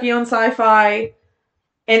 Watch Chucky on Sci-Fi.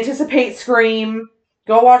 Anticipate Scream.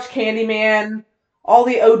 Go watch Candyman. All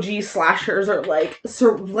the OG slashers are like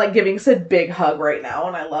giving us a big hug right now,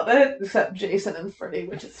 and I love it. Except Jason and Freddy,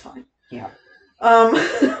 which is fine. Yeah.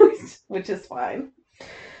 Which is fine.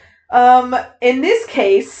 In this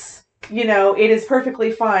case, it is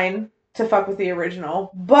perfectly fine to fuck with the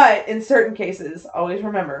original, but in certain cases, always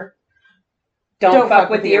remember, don't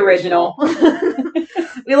fuck with the original.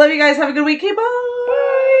 We love you guys. Have a good week. Okay, bye.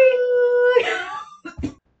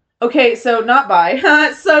 Bye. Okay, so not bye.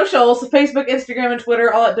 Socials, Facebook, Instagram, and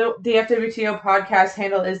Twitter, all at DFWTO podcast.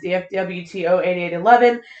 Handle is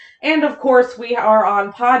DFWTO8811. And of course, we are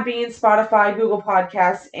on Podbean, Spotify, Google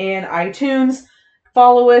Podcasts, and iTunes.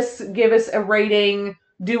 Follow us, give us a rating,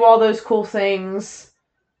 do all those cool things.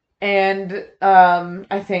 And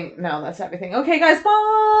I think, no, that's everything. Okay, guys,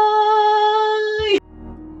 bye!